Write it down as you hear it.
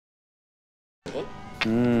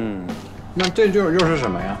嗯，那这又是什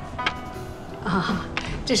么呀？啊，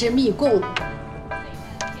这是密供。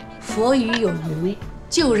佛语有云：“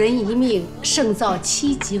救人一命，胜造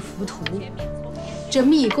7级浮屠。”这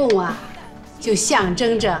密供啊，就象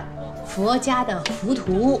征着佛家的浮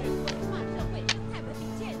屠。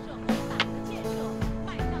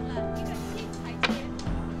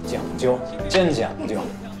讲究，真讲究。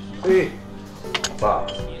嘿，爸，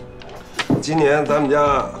今年咱们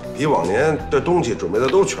家比往年这东西准备的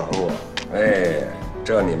都全乎。哎，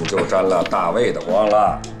这你们就沾了大卫的光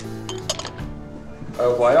了。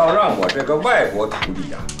我要让我这个外国徒弟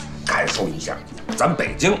呀，感受一下咱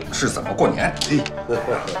北京是怎么过年。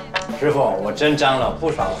师傅，我真沾了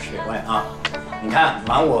不少学问啊！你看，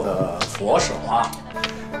玩我的佛手啊，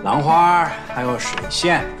兰花，还有水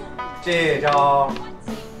仙，这叫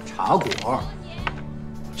茶果，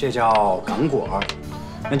这叫梗果，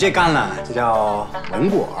那这干了，这叫文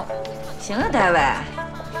果。行了，大卫，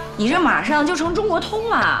你这马上就成中国通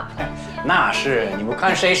了。那是，你不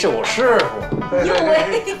看谁是我师傅？哟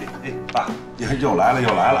喂！哎，爸，又来了又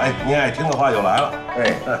来了！哎，您爱听的话又来了。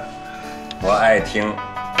哎，我爱听，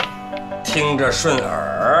听着顺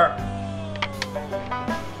耳。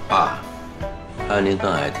爸，看您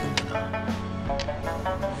更爱听的呢，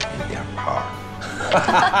您点炮。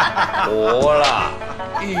服了，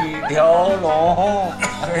一条龙。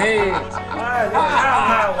嘿，哎，你看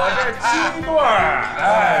看我这7对儿，哎，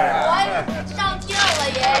我上天了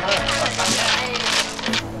也。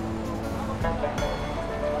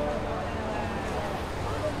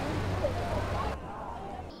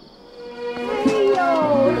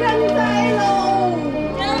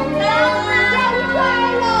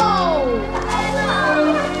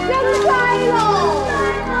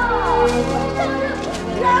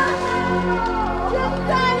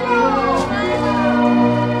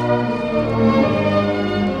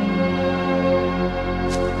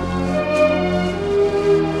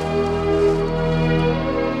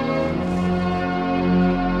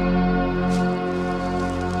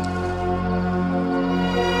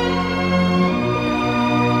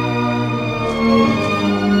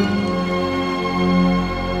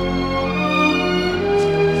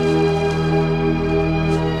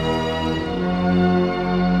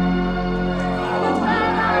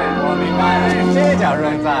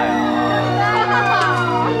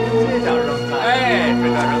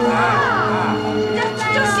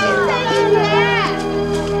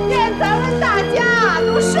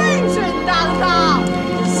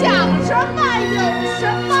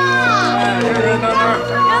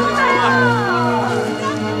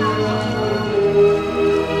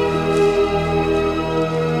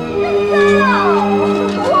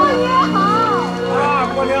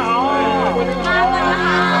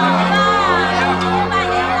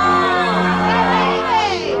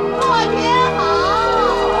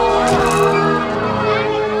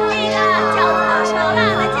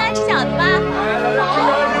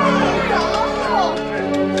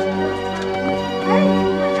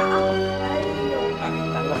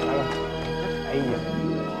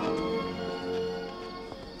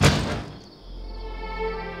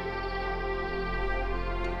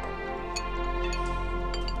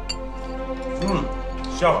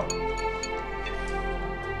香。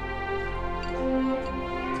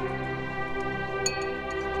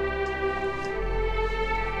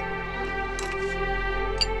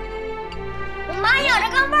我妈咬着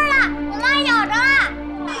钢镚了，我妈咬着了。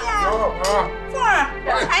哎呀，凤儿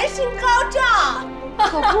还兴高照，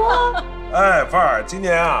可不。哎，凤儿，今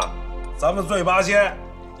年啊，咱们醉八仙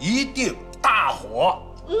一定大火。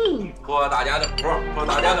托大家的福，托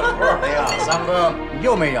大家的福。哎呀，三哥，你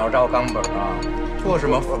又没咬着钢镚啊？托什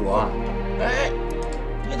么福啊？哎，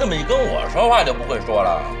你怎么一跟我说话就不会说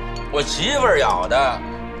了？我媳妇儿咬的，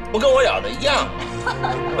不跟我咬的一样。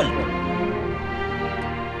笨人。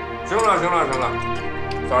行了，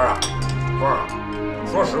三儿啊，凤儿啊，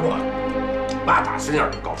说实话，爸打心眼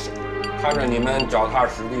里高兴，看着你们脚踏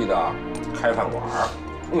实地的开饭馆，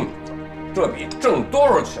这比挣多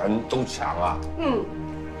少钱都强啊。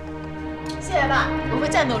谢谢爸，我会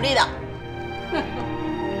再努力的。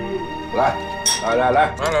来，喝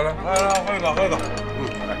一个。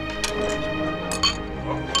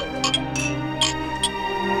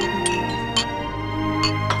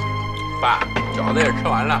爸，饺子也吃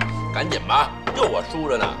完了，赶紧吧，就我输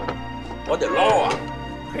着呢，我得捞啊。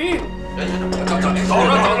嘿，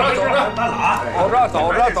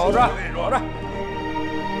走着。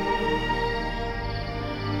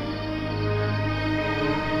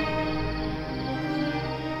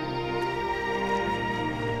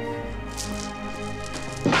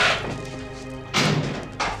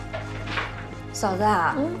嫂子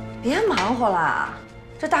啊，别忙活了，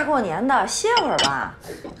这大过年的歇会儿吧。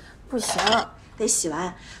不行，得洗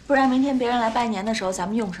完，不然明天别人来拜年的时候咱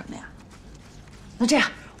们用什么呀？那这样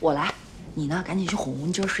我来，你呢赶紧去哄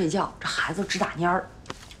红今儿睡觉，这孩子直打蔫儿。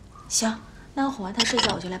行，那我哄完他睡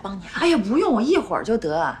觉，我就来帮你。哎呀，不用，我一会儿就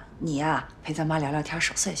得。你呀，陪咱妈聊聊天，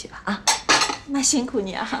守岁去吧啊。那辛苦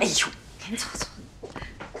你啊。哎呦，赶紧走走。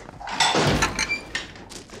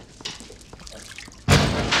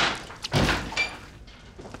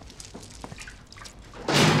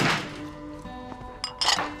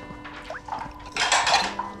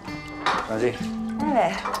 小静，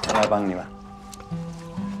哎，我来帮你吧。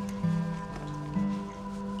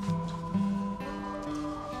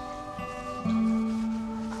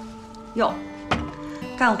哟，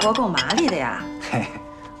干活够麻利的呀。嘿，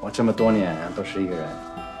我这么多年都是一个人，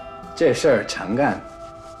这事儿常干。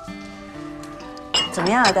怎么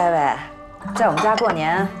样啊，戴维？在我们家过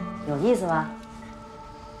年有意思吗？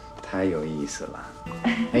太有意思了。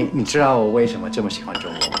哎，你知道我为什么这么喜欢中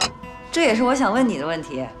国吗？这也是我想问你的问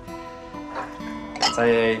题。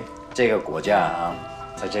 在这个国家啊，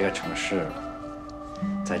在这个城市，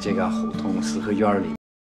在这个胡同四合院里，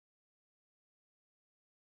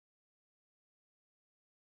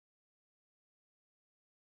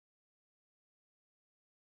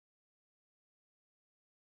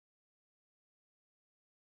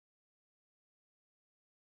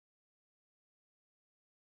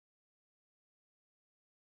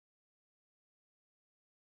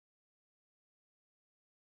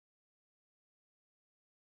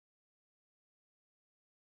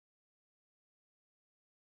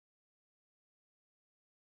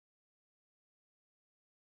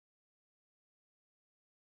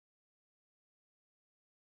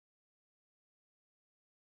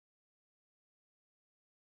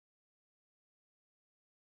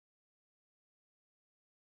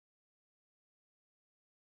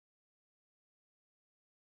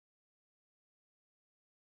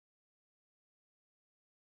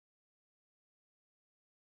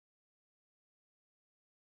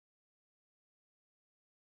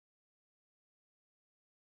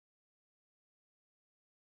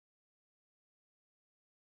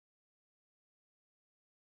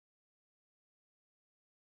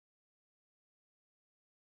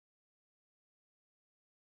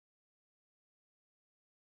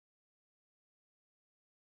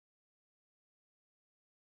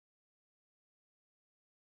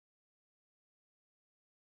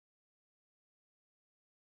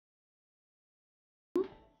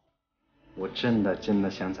我真的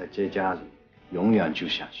想在这家里永远住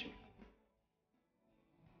下去。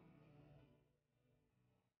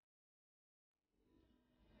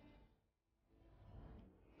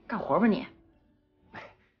干活吧你。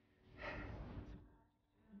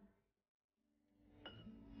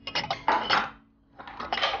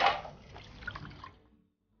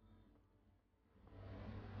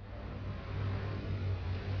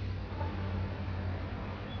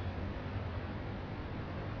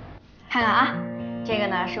看看啊，这个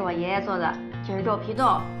呢是我爷爷做的，这是肉皮冻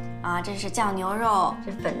啊，这是酱牛肉，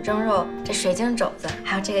这粉蒸肉，这水晶肘子，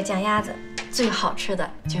还有这个酱鸭子。最好吃的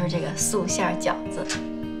就是这个素馅饺子。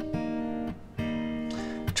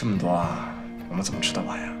这么多啊，我们怎么吃得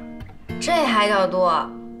完呀？这还叫多？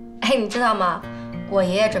哎，你知道吗？我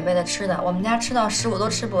爷爷准备的吃的，我们家吃到15都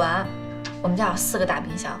吃不完。我们家有4个大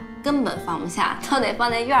冰箱，根本放不下，都得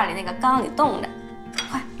放在院里那个缸里冻着。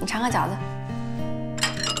快，你尝个饺子。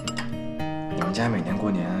 你们家每年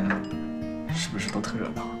过年是不是都特热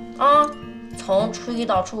闹啊？从初1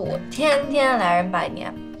到初5，天天来人拜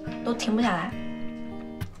年，都停不下来。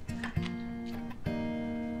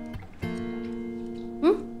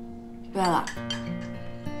对了，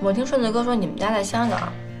我听顺子哥说你们家在香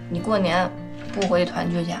港，你过年不回去团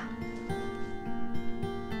聚去啊？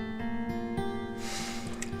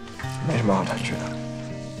没什么好团聚的。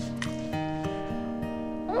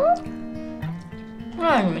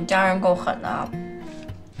那你们家人够狠的，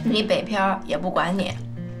你北漂也不管你。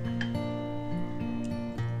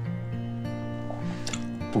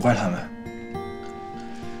不怪他们，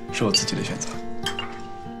是我自己的选择。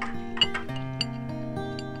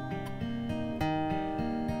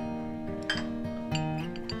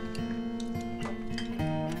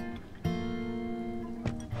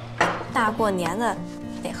大过年的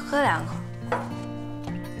得喝2口。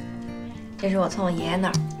这是我从我爷爷那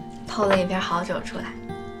儿偷了一瓶好酒出来，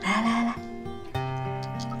来，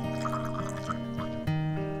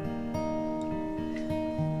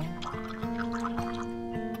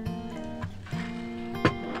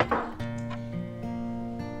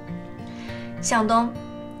向东，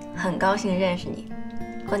很高兴认识你，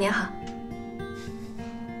过年好。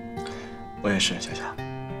我也是，小小，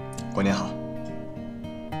过年好。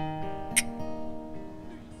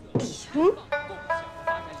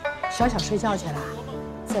小小睡觉去了，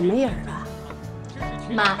怎么没影儿了？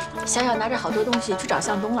妈，小小拿着好多东西去找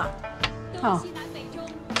向东了。哦，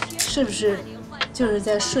是不是就是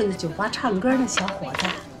在顺子酒吧唱歌那小伙子？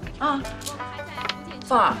啊，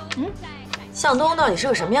凤儿，向东到底是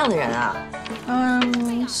个什么样的人啊？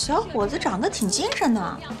小伙子长得挺精神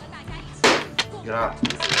的。依兰，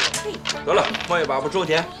得了，摸一把不收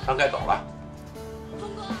钱，咱该走了。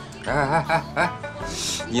哎，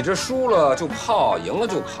你这输了就泡，赢了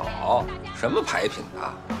就跑，什么牌品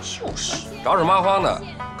啊？就是，着急麻慌的，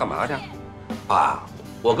干嘛去？爸，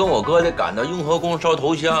我跟我哥得赶到雍和宫烧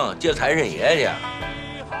头香，接财神爷去。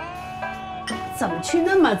怎么去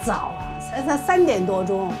那么早啊？才3点多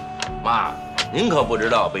钟。妈，您可不知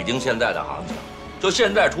道北京现在的行情，就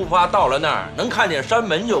现在出发，到了那儿能看见山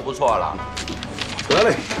门就不错了。得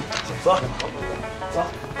嘞，走，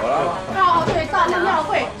我来了。哦，对，到那庙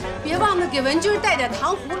会，别忘了给文君带点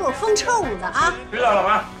糖葫芦、风车舞的啊。知道了，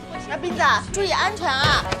妈。小斌子，注意安全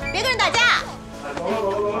啊，别跟人打架。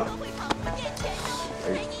走了。哎，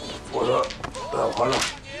我说欢乐，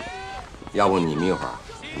要不你眯会儿，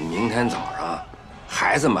明天早上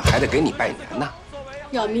孩子们还得给你拜年呢。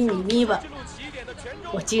要眯你眯吧，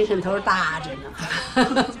我精神头大着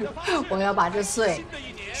呢。我要把这岁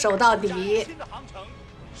守到底。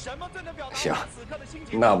行，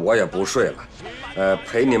那我也不睡了，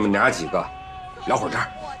陪你们俩几个聊会儿天。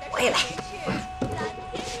我也来。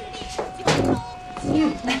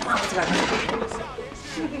来，妈，我自个儿来。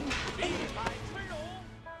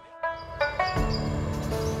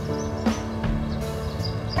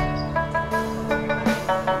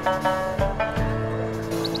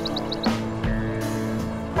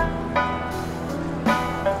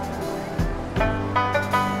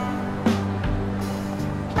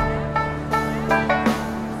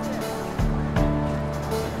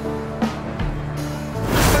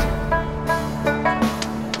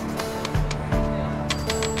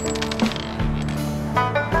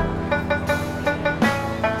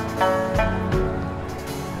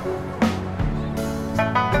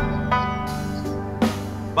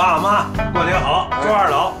爸妈，过年好！周二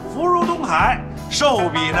老福如东海，寿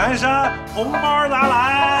比南山，红包拿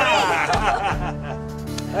来！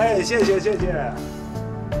哎，谢谢。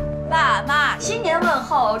爸妈，新年问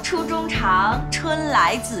候初衷长，春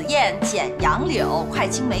来紫燕剪杨柳，快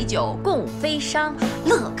青美酒共飞觞，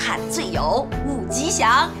乐看醉友五吉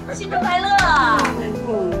祥，新春快乐！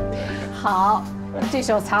好，这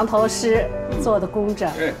首藏头诗做的工整。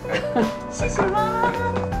谢谢妈，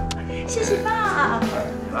谢谢爸。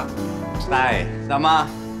来，大妈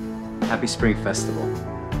 ，Happy Spring Festival.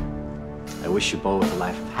 I wish you both a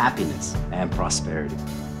life of happiness and prosperity.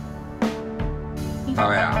 大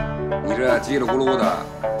卫啊，你这叽里咕噜的，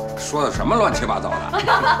说的什么乱七八糟的？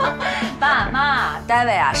爸妈，大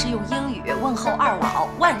卫啊是用英语问候二老，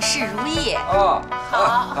万事如意。哦，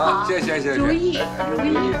好，谢谢。如意。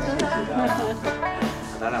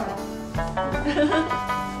咱俩。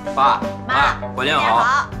爸妈，过年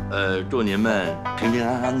好。祝您们平平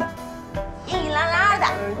安安的，硬硬朗朗的。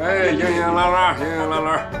哎，硬硬朗朗。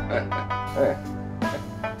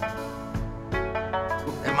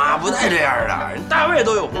哎妈，不带这样的，人大卫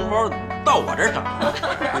都有红包，到我这儿整。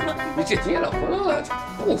你这结了婚了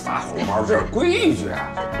不发红包，这是规矩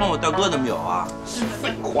啊。那我大哥怎么有啊？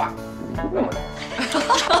废话，那么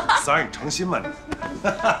三儿，你成心吗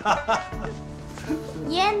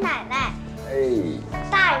你？爷爷奶奶，哎，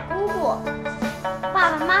大爷姑姑，爸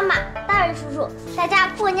爸妈妈，大人叔叔，大家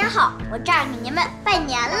过年好！我这儿给你们拜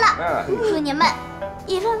年了，祝你们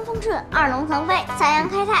一帆风顺，二龙腾飞，三阳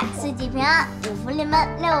开泰，四季平安，五福临门，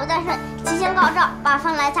六六大顺，吉祥高照，八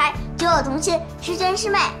方来财，九有同心，十全十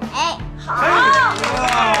美。哎，好！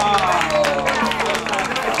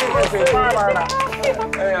水巴巴的。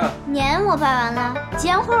哎呀，年我拜完了，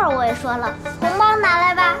结话我也说了，红包拿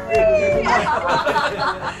来吧。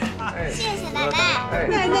谢谢奶奶。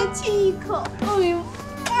奶奶亲一口。哎呦。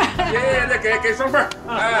爷再给双份。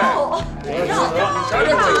哎，瞧这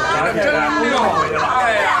嘴馋，真妙回来。哎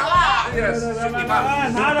呀，你爸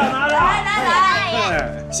拿着。来，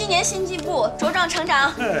新年新进步，茁壮成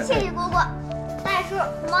长。谢谢姑姑，大叔，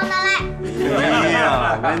红包拿来。哎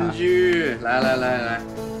呀，文居，来，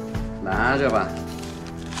拿着吧。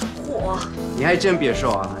嚯，你还真别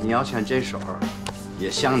说啊，你要穿这手，也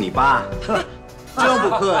像你爸，真不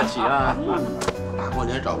客气啊。大过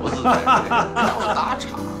年找不自在，找我打岔。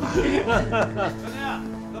小年，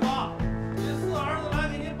大妈，你四儿子来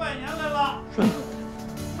给您拜年来了。顺子。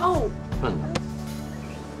哦。顺子。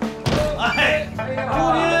哎，祝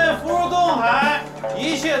您福如东海，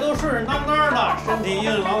一切都顺顺当当的，身体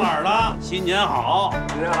硬朗朗的。新年好，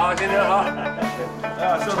新年好，新年好！哎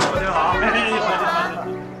呀，寿过年好！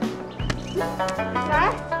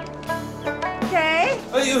来，给。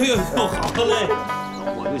哎呦呦呦，好嘞，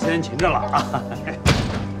我就先擒着了啊。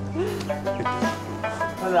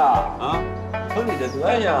村长啊，瞅你这德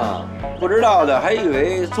行，不知道的还以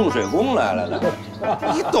为送水工来了呢。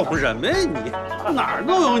你懂什么呀你？哪儿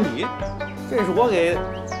都有你，这是我给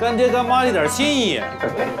干爹干妈的点心意。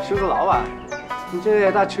哎，狮子老板，你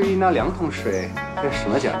这大吃一那2桶水，这什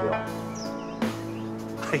么讲究？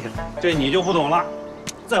哎呀，这你就不懂了。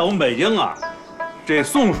在我们北京啊，这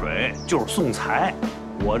送水就是送财，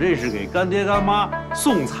我这是给干爹干妈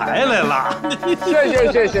送财来了。谢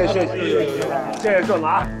谢顺子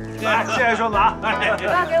啊！来，谢谢顺子啊！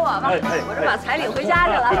让给我吧，我这把彩领回家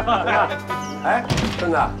去了。哎，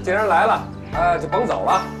顺子，既然来了，就甭走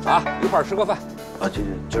了啊，一块儿吃个饭。啊，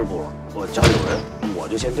今儿不了，我家里有人，我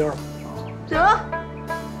就先颠了。走，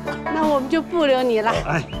那我们就不留你了。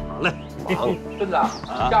哎，好嘞。忙，顺子，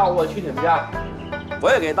下午我去你们家，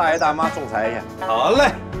我也给大爷大妈送财去。好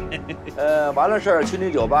嘞。完了事儿去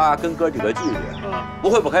你酒吧跟哥几个聚聚，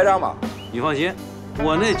不会不开张吧？你放心，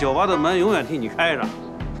我那酒吧的门永远替你开着。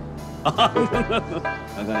干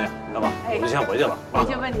爹，干妈，我就先回去了。回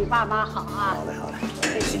去问你爸妈好啊。好嘞，好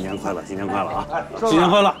嘞。新年快乐，新年快乐啊！新年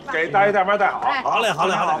快乐，给大爷大妈带好。好嘞，好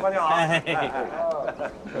嘞，好嘞，关您好。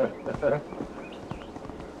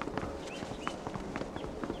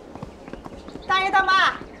大爷大妈，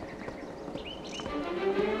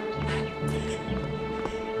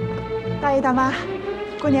大爷大妈，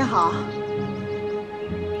过年好。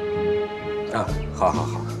啊，好好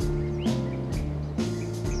好。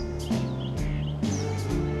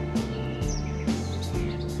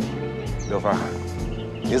刘芬，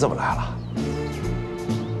你怎么来了？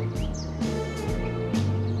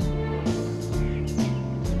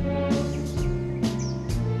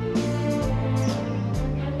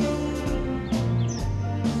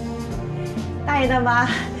大爷大妈，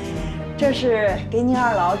这是给您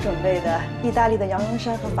二老准备的意大利的羊绒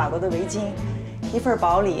衫和法国的围巾，一份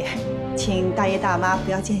薄礼，请大爷大妈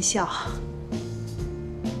不要见笑。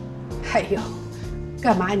哎呦，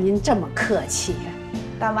干嘛您这么客气呀？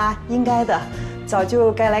大妈应该的，早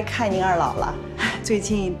就该来看您二老了。最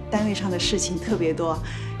近单位上的事情特别多，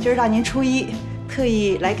今儿大年初一，特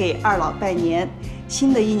意来给二老拜年。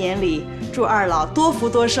新的一年里，祝二老多福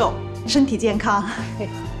多寿，身体健康。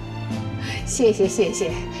谢谢谢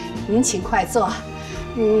谢，您请快坐。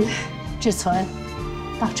志存，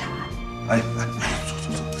倒茶。哎，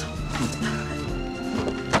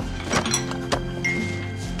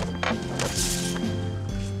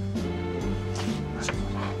坐。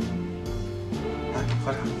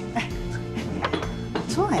喝茶。哎，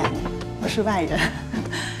坐呀你，我是外人。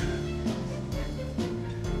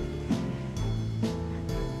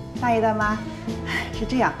大爷大妈，是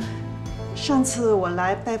这样，上次我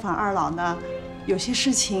来拜访二老呢，有些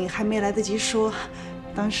事情还没来得及说，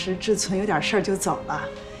当时志存有点事儿就走了。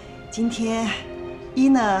今天，一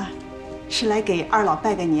呢是来给二老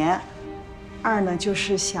拜个年，二呢就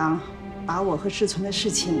是想把我和志存的事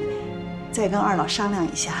情再跟二老商量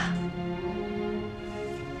一下。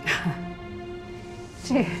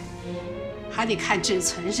这还得看志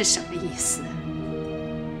存是什么意思。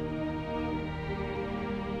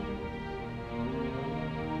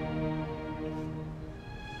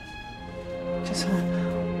志存，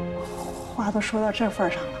话都说到这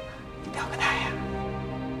份上了，你表个态呀。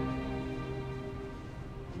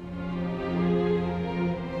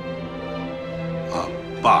啊，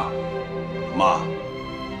爸，妈，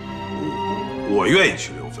我愿意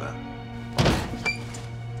娶刘芬。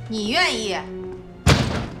你愿意？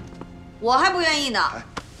我还不愿意呢。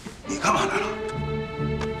你干嘛来了？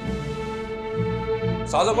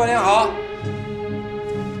嫂子过年好。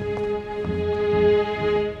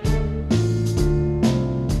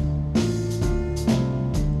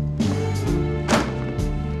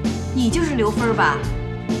你就是刘芬吧？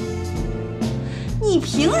你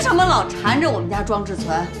凭什么老缠着我们家庄志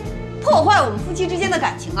存，破坏我们夫妻之间的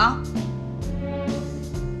感情啊？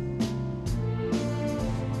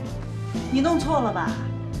你弄错了吧？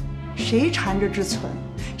谁缠着志存，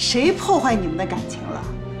谁破坏你们的感情了？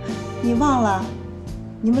你忘了，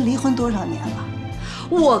你们离婚多少年了？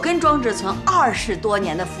我跟庄志存20多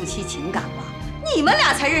年的夫妻情感了，你们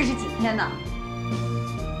俩才认识几天呢？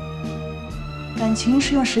感情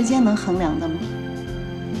是用时间能衡量的吗？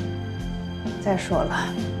再说了，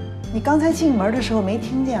你刚才进门的时候没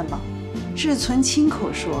听见吗？志存亲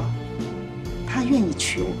口说，他愿意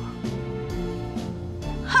娶我。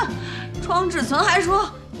哼，庄志存还说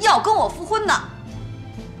要跟我复婚呢。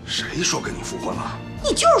谁说跟你复婚了？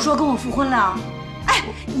你就是说跟我复婚了。哎，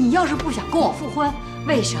你要是不想跟我复婚，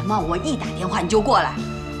为什么我一打电话你就过来？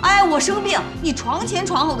哎，我生病，你床前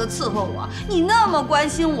床后的伺候我，你那么关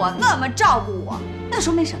心我，那么照顾我，那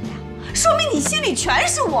说明什么呀？说明你心里全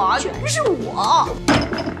是我，全是我。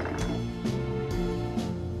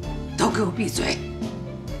都给我闭嘴！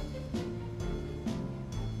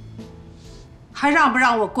还让不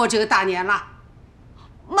让我过这个大年了？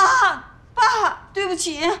妈，爸，对不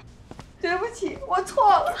起，对不起，我错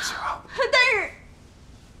了。但是，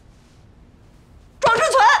庄志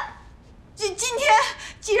存，今天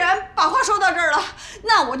既然把话说到这儿了，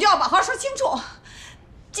那我就要把话说清楚。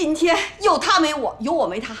今天有他没我，有我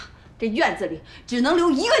没他，这院子里只能留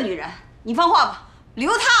一个女人。你放话吧，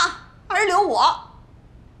留他还是留我？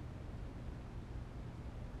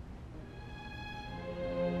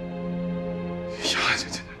呀，这，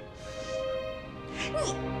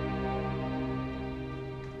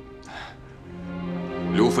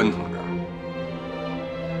你刘芬同志，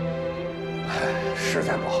实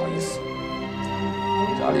在不好意思，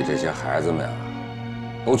家里这些孩子们啊，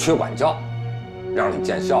都缺管教，让你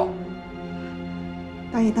见笑。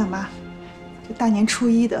大爷大妈，这大年初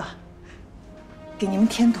一的，给你们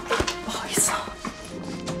添堵了，不好意思啊。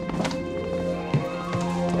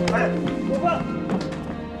哎，过饭。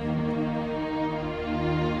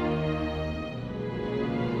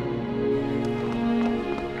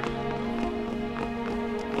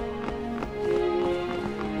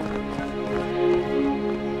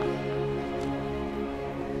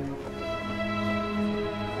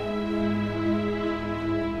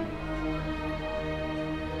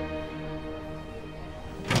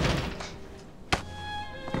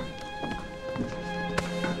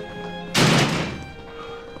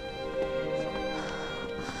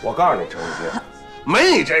我告诉你，程雨欣，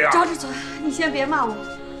没你这样。庄志存，你先别骂我。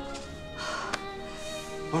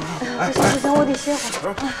不行，我得歇会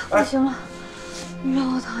儿。不行了，你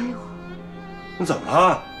让我躺一会儿。你怎么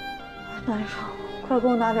了？难受，快给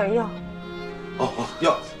我拿点药。哦，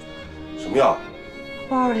药，什么药？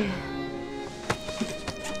包里，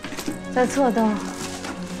在侧兜。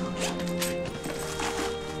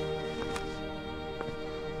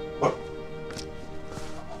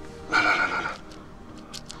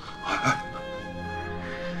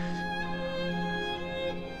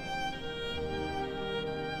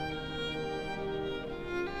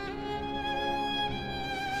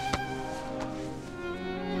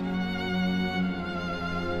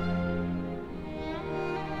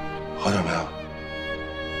好点没有？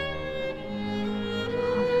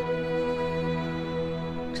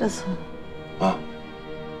志存，啊！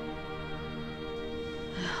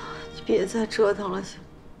哎呀，你别再折腾了，行吗？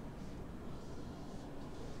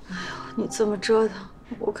哎呦，你这么折腾，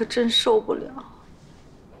我可真受不了。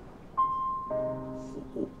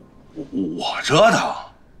我折腾？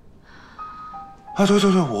啊，对，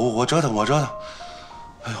我折腾。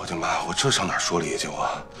哎呦我的妈！我这上哪说理去我？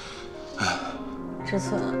哎。志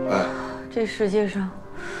存，哎，这世界上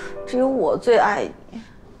只有我最爱你，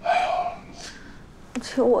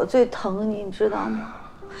只有我最疼你，你知道吗？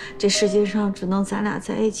这世界上只能咱俩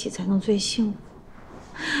在一起才能最幸福。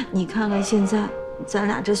你看看现在咱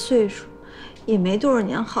俩这岁数，也没多少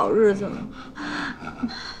年好日子了，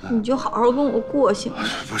你就好好跟我过行吗？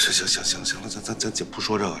不是，行了，咱不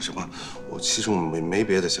说这个行吗？我其实没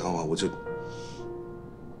别的想法，我就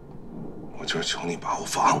是求你把我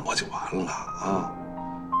放过就完了啊！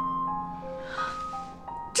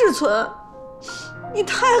志存，你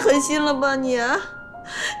太狠心了吧你！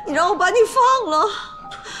你让我把你放了，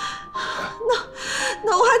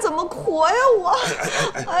那我还怎么活呀我？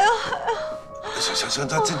哎呀！行，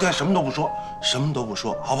咱今天什么都不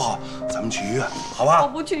说，好不好？咱们去医院，好吧？我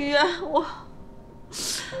不去医院，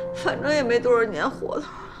反正也没多少年活头。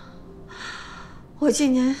我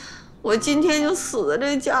今天就死在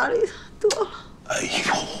这家里得了。哎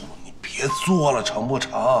呦，你别作了，成不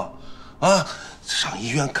成？啊，上医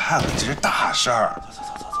院看看，这是大事儿。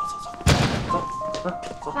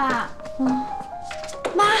走。爸，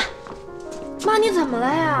妈，你怎么了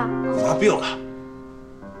呀？妈病了。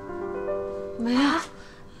没啊，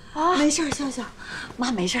没事，笑笑，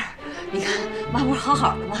妈没事。你看，妈不是好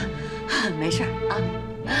好的吗？没事啊。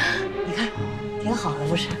你看，挺好的，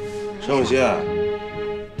不是？陈永新，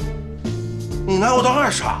你拿我当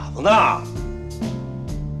二傻子呢？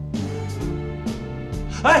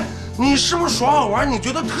哎，你是不是耍好玩？你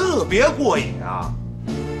觉得特别过瘾啊？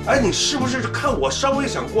哎，你是不是看我稍微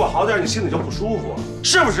想过好点，你心里就不舒服？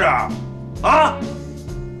是不是？啊？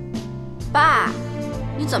爸，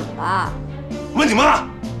你怎么了？问你妈。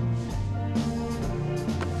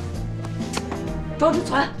庄志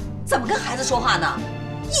存，怎么跟孩子说话呢？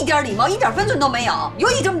一点礼貌、一点分寸都没有。有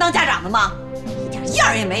你这么当家长的吗？一点样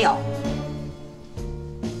儿也没有。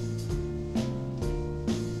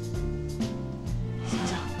行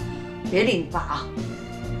行，别理你爸啊，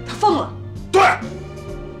他疯了。对，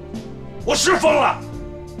我是疯了，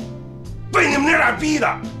被你们那俩逼的。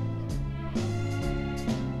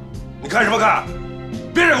你看什么看？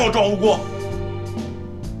别人给我装无辜。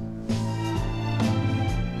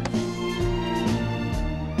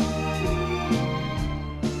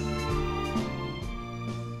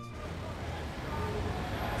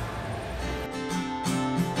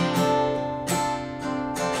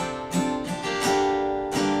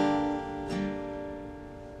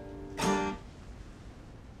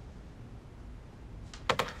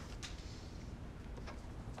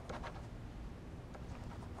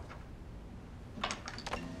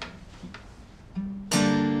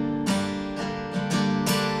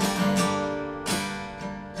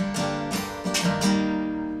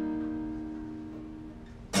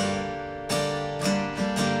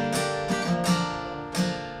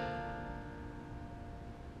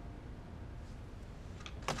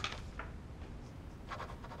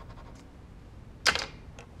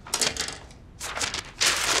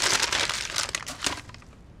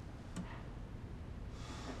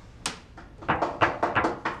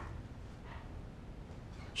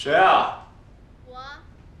谁啊？我。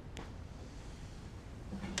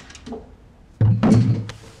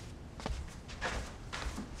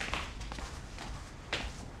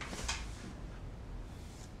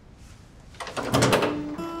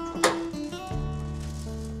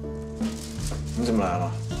你怎么来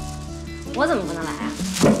了？我怎么不能来啊？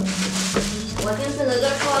我听四哥哥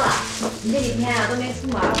说了，你这几天啊都没出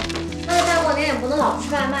门，那这大过年也不能老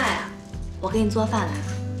吃外卖啊。我给你做饭来了。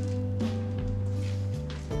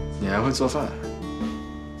你还会做饭？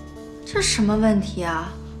这什么问题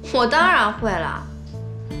啊？我当然会了。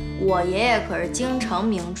我爷爷可是京城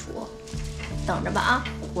名厨，等着吧啊！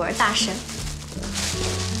我是大神。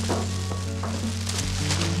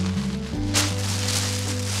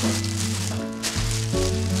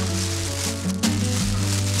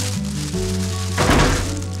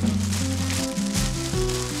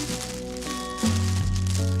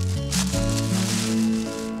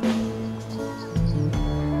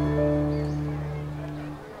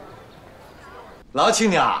老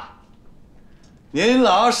亲家，您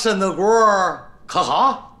老身子骨可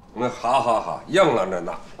好？好，硬朗着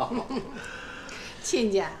呢。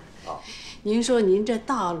亲家，您说您这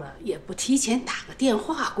到了也不提前打个电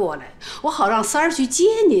话过来，我好让三儿去接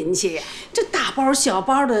您去。这大包小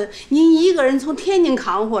包的，您一个人从天津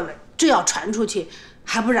扛回来，这要传出去，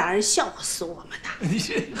还不让人笑话死我们呢？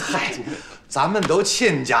嗨，咱们都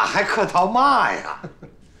亲家，还客套嘛呀？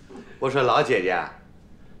我说老姐姐，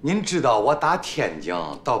您知道我打天津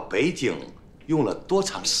到北京用了多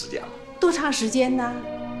长时间吗？多长时间呢？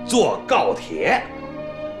坐高铁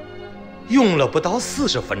用了不到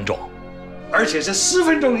40分钟，而且是10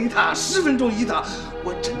分钟一趟，10分钟一趟，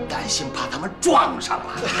我真担心怕他们撞上了。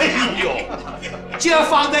哎呦，这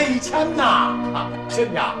放在以前呐，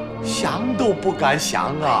亲家想都不敢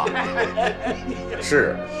想啊。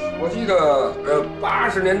是，我记得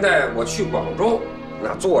80年代我去广州，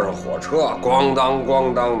那坐上火车咣当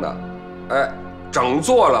咣当的，哎，整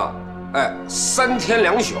坐了3天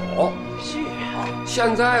2宿。是啊，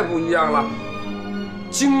现在不一样了，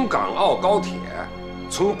京港澳高铁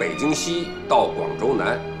从北京西到广州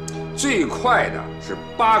南，最快的是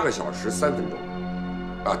8个小时3分钟，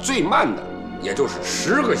啊，最慢的也就是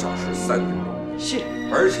10个小时3分钟。是，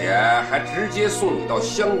而且还直接送你到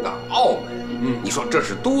香港、澳门。你说这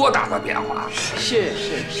是多大的变化？是。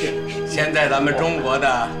现在咱们中国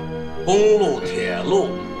的公路、铁路、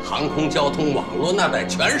航空交通网络，那在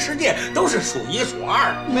全世界都是数1数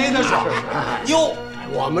2，没得说。哟，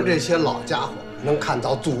我们这些老家伙能看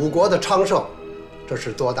到祖国的昌盛，这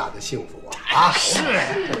是多大的幸福啊！啊，是。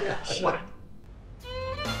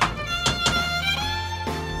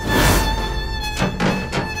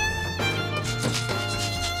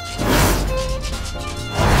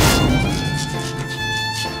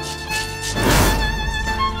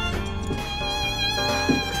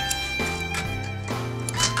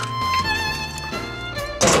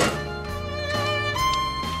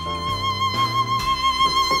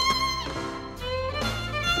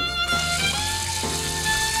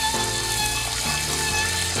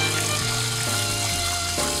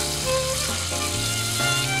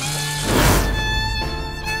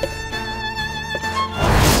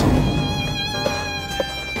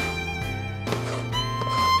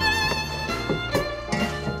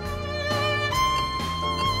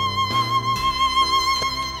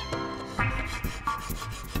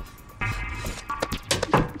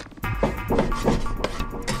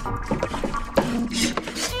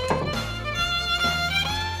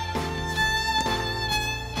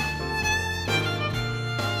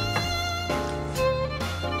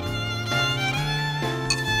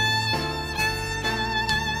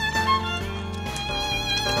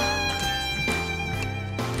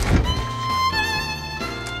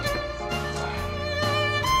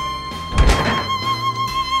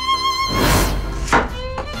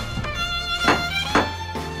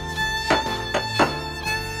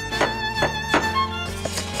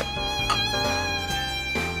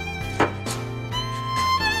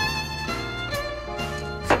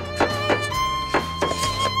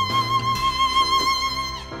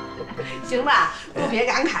行了，都别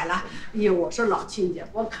感慨了。哎呦，我说老亲家，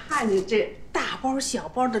我看你这大包小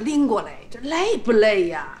包的拎过来，这累不累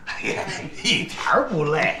呀？哎呀，一点儿不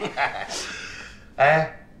累。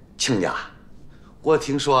哎，亲家，我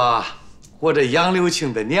听说我这杨柳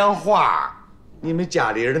青的年画，你们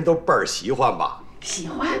家里人都倍儿喜欢吧？喜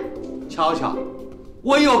欢。瞧瞧，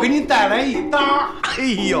我又给你带来一沓。哎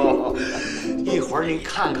呦，一会儿你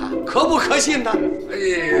看看，可不可信呢？哎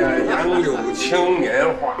呀，杨柳青年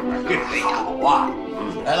画，好啊！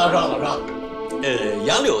来，老郑，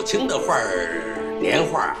杨柳青的画年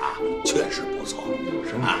画啊，确实不错，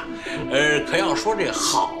是吧？可要说这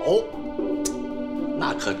好，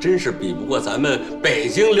那可真是比不过咱们北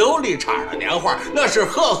京琉璃厂的年画，那是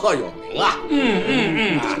赫赫有名啊！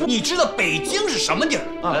你知道北京是什么地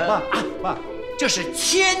儿？这是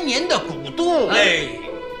千年的古都，哎，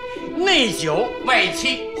内九外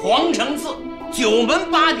七，皇城四，九门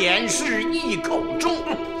八点是一口钟。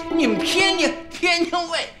你们天津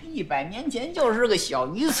卫100年前就是个小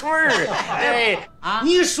渔村儿，哎啊！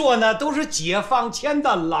你说那都是解放前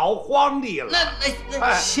的老皇帝了。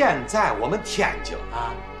那现在我们天津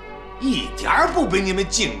啊，一点儿不比你们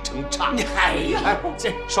京城差。哎呀，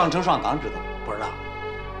这双城双港知道不知道？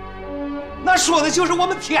那说的就是我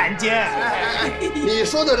们天津。你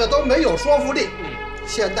说的这都没有说服力。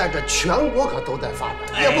现在这全国可都在发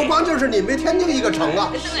展，也不光就是你们天津一个城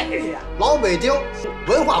啊。老北京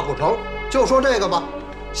文化古城，就说这个吧，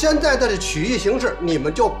现在的这曲艺形式你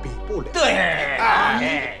们就比不了。对，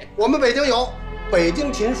我们北京有北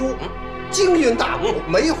京琴书、京韵大鼓、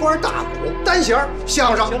梅花大鼓、单弦、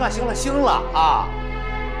相声。行了啊！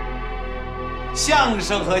相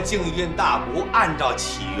声和京韵大鼓按照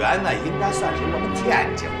起源呢，应该算是我们天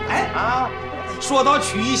津的。说到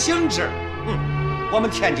曲艺形式，我们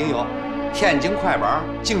天津有天津快板、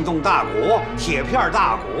京东大鼓、铁片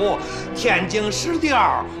大鼓、天津石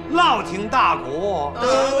调、老亭大鼓。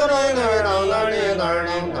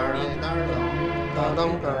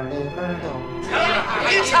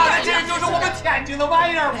你瞧，这就是我们天津的玩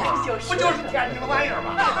意儿嘛，不就是天津的玩意儿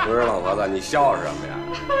吗？不是老婆子，你笑什么呀？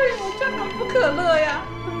哎呦，这可不可乐呀！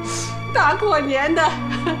大过年的，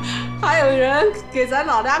还有人给咱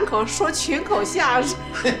老两口说群口相声，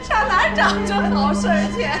上哪找这好事儿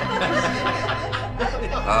去？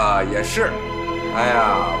啊，也是。哎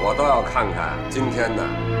呀，我倒要看看今天呢，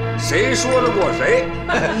谁说得过谁？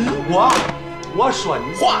我说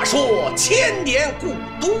你。话说千年古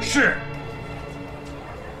都是。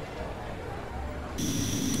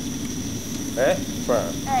哎，凤儿。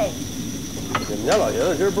哎。你们家老爷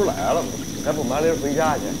子今儿不是来了吗？你还不麻利回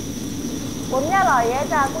家去？我们家老爷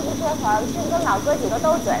子估计这会儿正跟老哥几个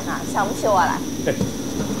斗嘴呢，想不起我来。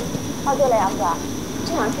哦，对了，杨哥，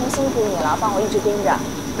这2天辛苦你了，帮我一直盯着。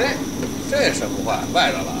哎，这什么话，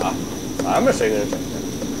外头了啊！咱们谁跟谁呀？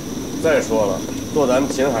再说了，做咱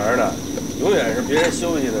们琴行的，永远是别人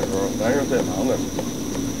休息的时候，咱是最忙的时候。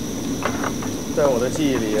在我的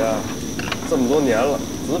记忆里啊，这么多年了，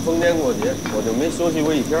自逢年过节，我就没休息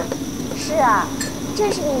过一天。是啊。正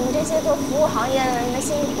是你们这些做服务行业的人的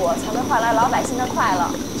辛苦，才能换来老百姓的快乐。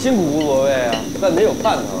辛苦无所谓啊，但得有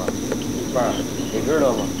盼头啊。妹儿，你知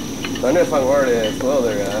道吗？咱这饭馆里所有的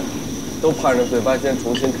人，都盼着嘴巴先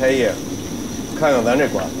重新开业，看看咱这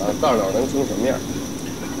馆子到哪能成什么样。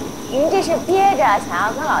您这是憋着想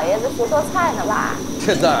要跟老爷子学做菜呢吧？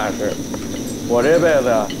这那是，我这辈子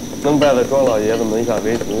呀，能拜在庄老爷子门下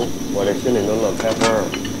为徒，我这心里都乐开花了。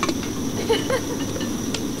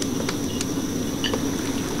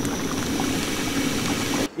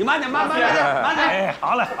你慢点，慢点。哎，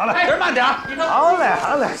好嘞，人慢点。好嘞。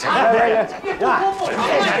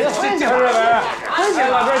分享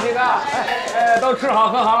了哥几个，都吃好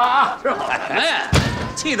喝好了啊！吃好。哎，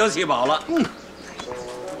气都气饱了。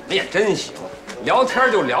哎呀，真行，聊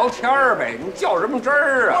天就聊天呗，你较什么真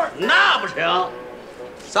儿啊？那不行，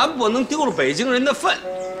咱不能丢了北京人的份。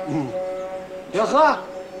哟呵，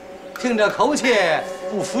听这口气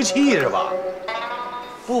不服气是吧？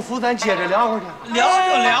不服，咱接着聊会儿去。聊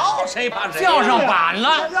就聊，谁怕谁？叫上板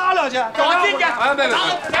了，聊去。走进去。哎，别，聊。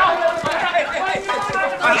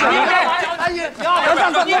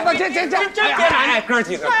哎，哥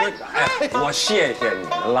几个，哎，我谢谢你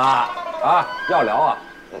们了啊！要聊啊，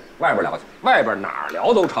外边聊去，外边哪儿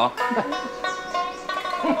聊都成。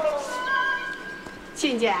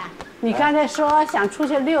亲家，你刚才说想出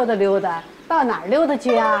去溜达溜达，到哪儿溜达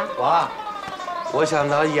去啊？我想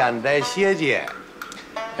到烟台斜街。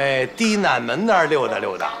地南门那儿溜达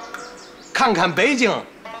溜达，看看北京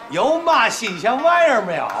有嘛新鲜玩意儿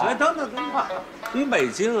没有？哎，等，我们北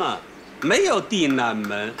京啊，没有地南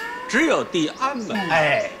门，只有地安门。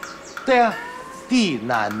哎，对呀，地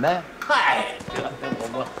南门。嗨，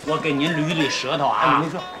我给您捋捋舌头啊。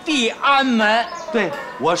您说地安门，对，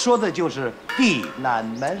我说的就是地南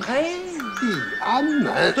门。嘿，地安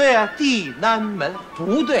门，对呀，地南门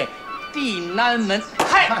不对，地南门。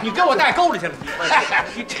嗨，你给我带沟里去了。嗨，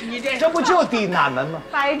你这不就地南门吗？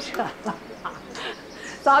掰扯了，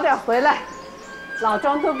早点回来，老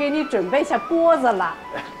庄都给你准备下锅子了。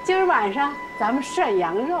今儿晚上咱们涮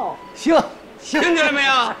羊肉。行，听见了没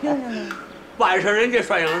有？听见了。晚上人家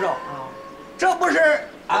涮羊肉啊，这不是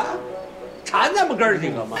啊，馋咱们哥儿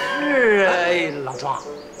几个吗？是啊，哎，老庄，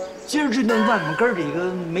今儿这顿饭我们哥儿几个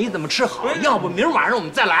没怎么吃好，要不明儿晚上我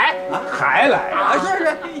们再来啊？还来啊？是，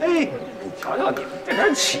哎，瞧瞧你们这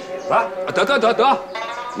点起子，得，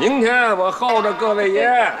明天我候着各位爷。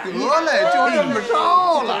得嘞，就这么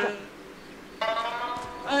着了。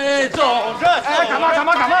哎，走着。哎，干嘛？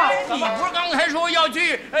你不是刚才说要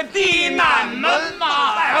去地南门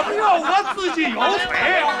吗？哎，不要我自己有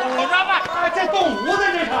腿，我这吧，哎，这动武的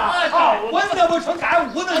这是，我怎么成改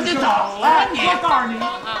武的？你走啊你！我告诉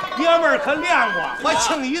你，爷们儿可练过，我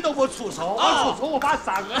轻易都不出手，我把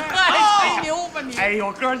3个。哎，牛吧你！哎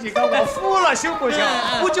呦，哥几个，我服了，行不行？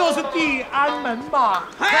不就是地安门吗？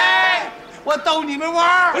哎，我逗你们玩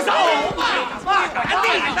儿。走吧，赶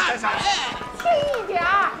紧轻一点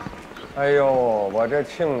儿。哎呦，我这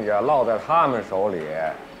亲家落在他们手里，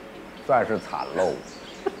算是惨喽。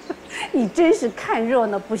你真是看热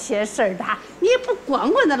闹不嫌事儿大，你也不管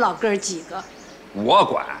管那老哥几个。我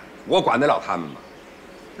管得了他们吗？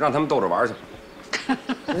让他们逗着玩去。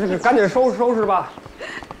这个赶紧收拾吧。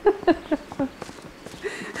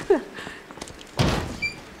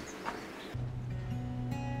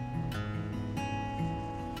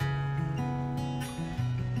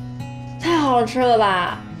太好吃了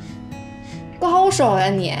吧，高手呀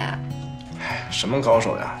你！什么高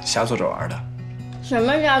手呀，瞎做着玩的。什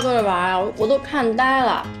么瞎做着玩啊？我都看呆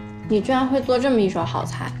了，你居然会做这么一手好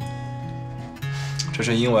菜。这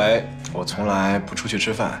是因为我从来不出去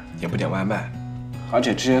吃饭，也不点外卖，而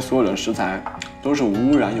且这些所有的食材都是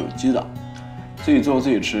无污染有机的，自己做自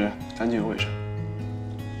己吃，干净又卫生。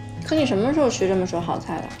可你什么时候学这么手好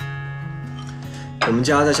菜的？我们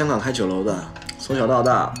家在香港开酒楼的，从小到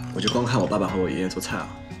大我就光看我爸爸和我爷爷做菜了，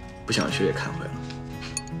不想学也看会了。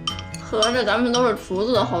合着咱们都是厨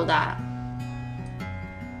子的后代。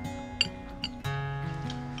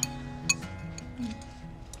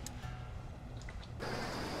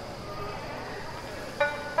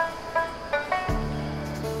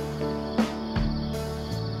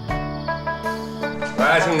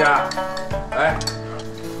来，亲家，哎，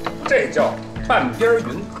这叫半边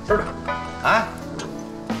云，知道啊？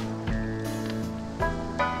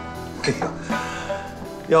哎呦，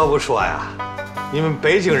要不说呀，你们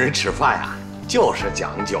北京人吃饭呀就是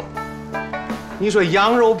讲究。你说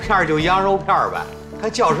羊肉片就羊肉片呗，还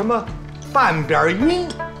叫什么半边云？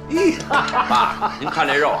爸，您看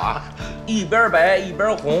这肉啊，一边白一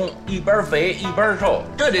边红，一边肥一边瘦，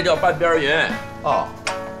这就叫半边云。哦，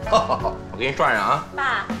我给你涮上啊。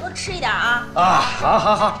爸，多吃一点啊。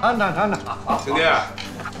好，尝尝。兄弟，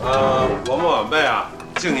我们晚辈啊，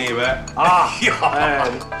敬你一杯啊！哎，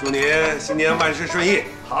祝你新年万事顺意，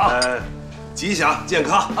好，吉祥健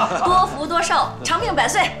康，多福多寿，长命百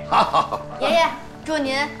岁。好。爷爷，祝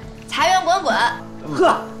您财源滚滚。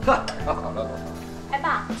呵。哎，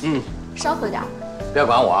爸，少喝点。别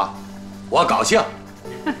管我，我高兴。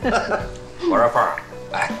我说凤儿，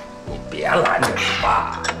哎，你别拦着你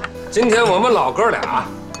爸。今天我们老哥俩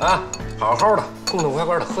啊，好好的痛痛快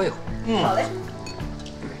快的喝一回。好嘞。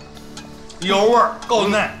有味儿，够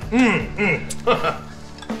嫩。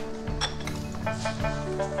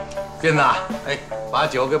斌子，哎，把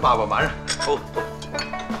酒给爸爸满上。哦。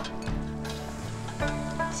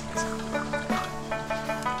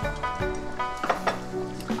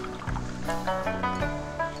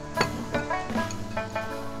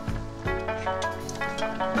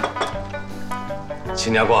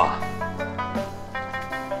亲家公，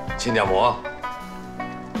亲家母，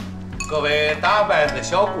各位打扮的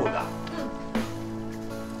小姑子，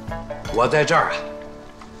我在这儿啊，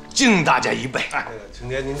敬大家一杯。哎，亲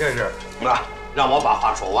爹，您这是啊，让我把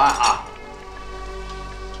话说完啊。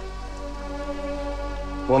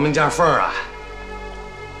我们家凤儿啊，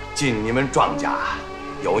进你们庄稼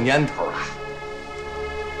有年头了。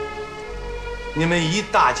你们一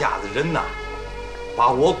大家子人呐，把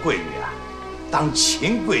我闺女啊当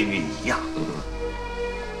亲闺女一样，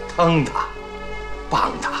疼她，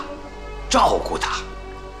帮她，照顾她。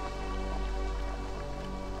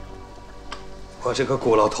我这个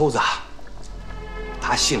姑老头子啊，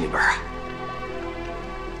他心里边啊，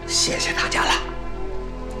谢谢大家了。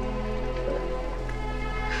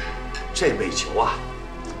这杯酒啊，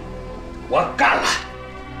我干了。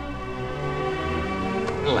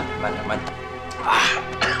慢点。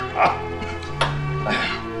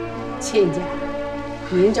亲家，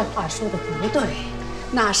您这话说的不对，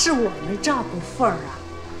哪是我们照顾凤儿啊，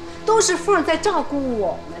都是凤儿在照顾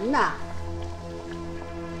我们呢。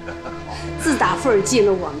自打凤儿进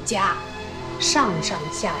了我们家，上上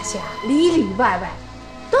下下、里里外外，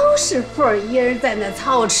都是凤儿一人在那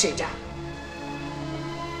操持着。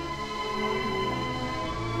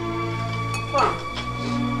凤儿，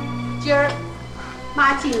今儿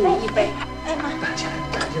妈敬你一杯。哎妈，站起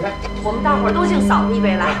来！我们大伙儿都敬嫂子一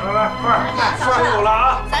杯来。凤儿辛苦了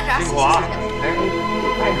啊！三婶，辛苦啊！哎，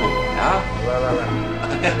带着我呀！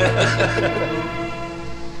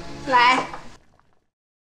来。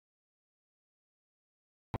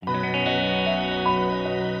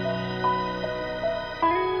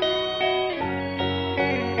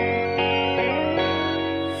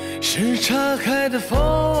是岔开的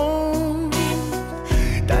风，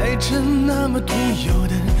带着那么独有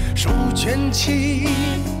的书卷气，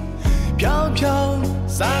飘飘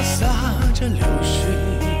洒洒着流水，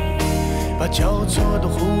把交错的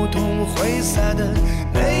胡同挥洒的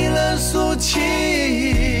没了俗气。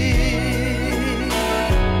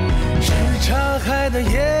是岔开的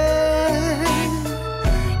夜，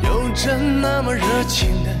有着那么热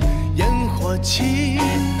情的烟火气，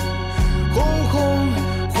红红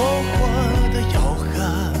火火的吆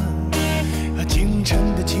喝，京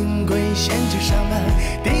城的金龟衔接上了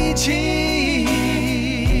地气。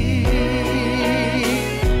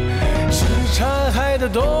是岔海的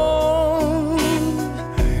冬，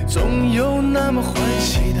总有那么欢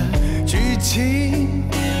喜的剧情，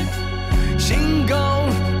兴高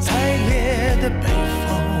采烈的北风，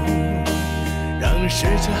让是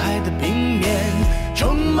岔海的冰面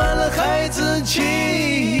充满了孩子气。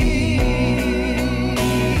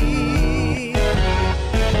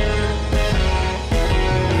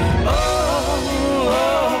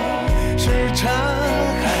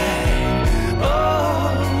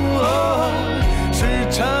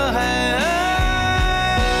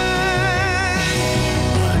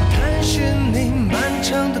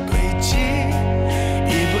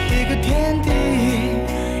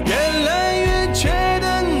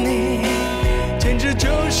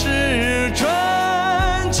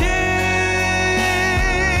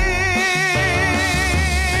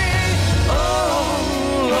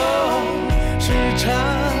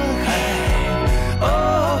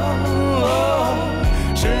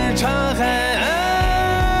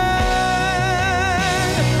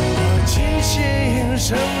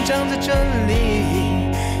生长在这里，